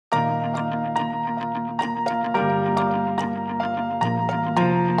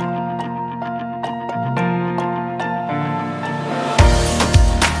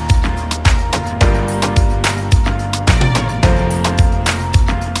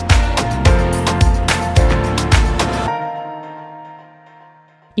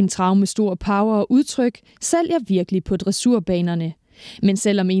En trav med stor power og udtryk sælger virkelig på dressurbanerne. Men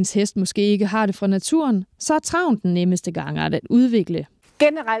selvom ens hest måske ikke har det fra naturen, så er traven den nemmeste gangart at udvikle.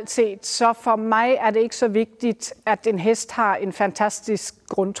 Generelt set, så for mig er det ikke så vigtigt, at en hest har en fantastisk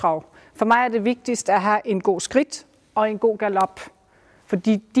grundtrav. For mig er det vigtigst at have en god skridt og en god galop.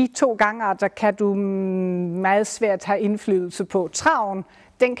 Fordi de 2 gangarter kan du meget svært have indflydelse på. Traven,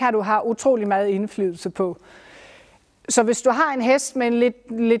 den kan du have utrolig meget indflydelse på. Så hvis du har en hest med en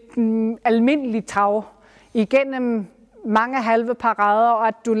lidt almindelig trav, igennem mange halve parader, og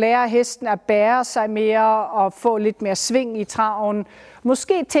at du lærer hesten at bære sig mere og få lidt mere sving i traven,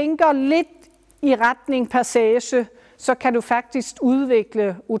 måske tænker lidt i retning passage, så kan du faktisk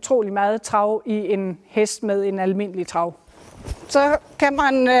udvikle utrolig meget trav i en hest med en almindelig trav. Så kan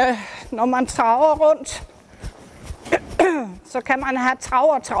man, når man traver rundt, så kan man have trav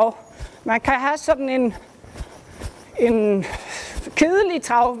og trav. Man kan have sådan en kedelig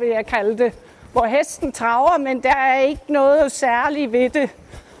trav, vil jeg kalde det, hvor hesten traver, men der er ikke noget særligt ved det.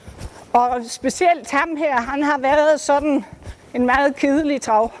 Og specielt ham her, han har været sådan en meget kedelig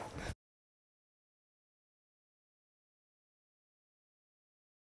trav.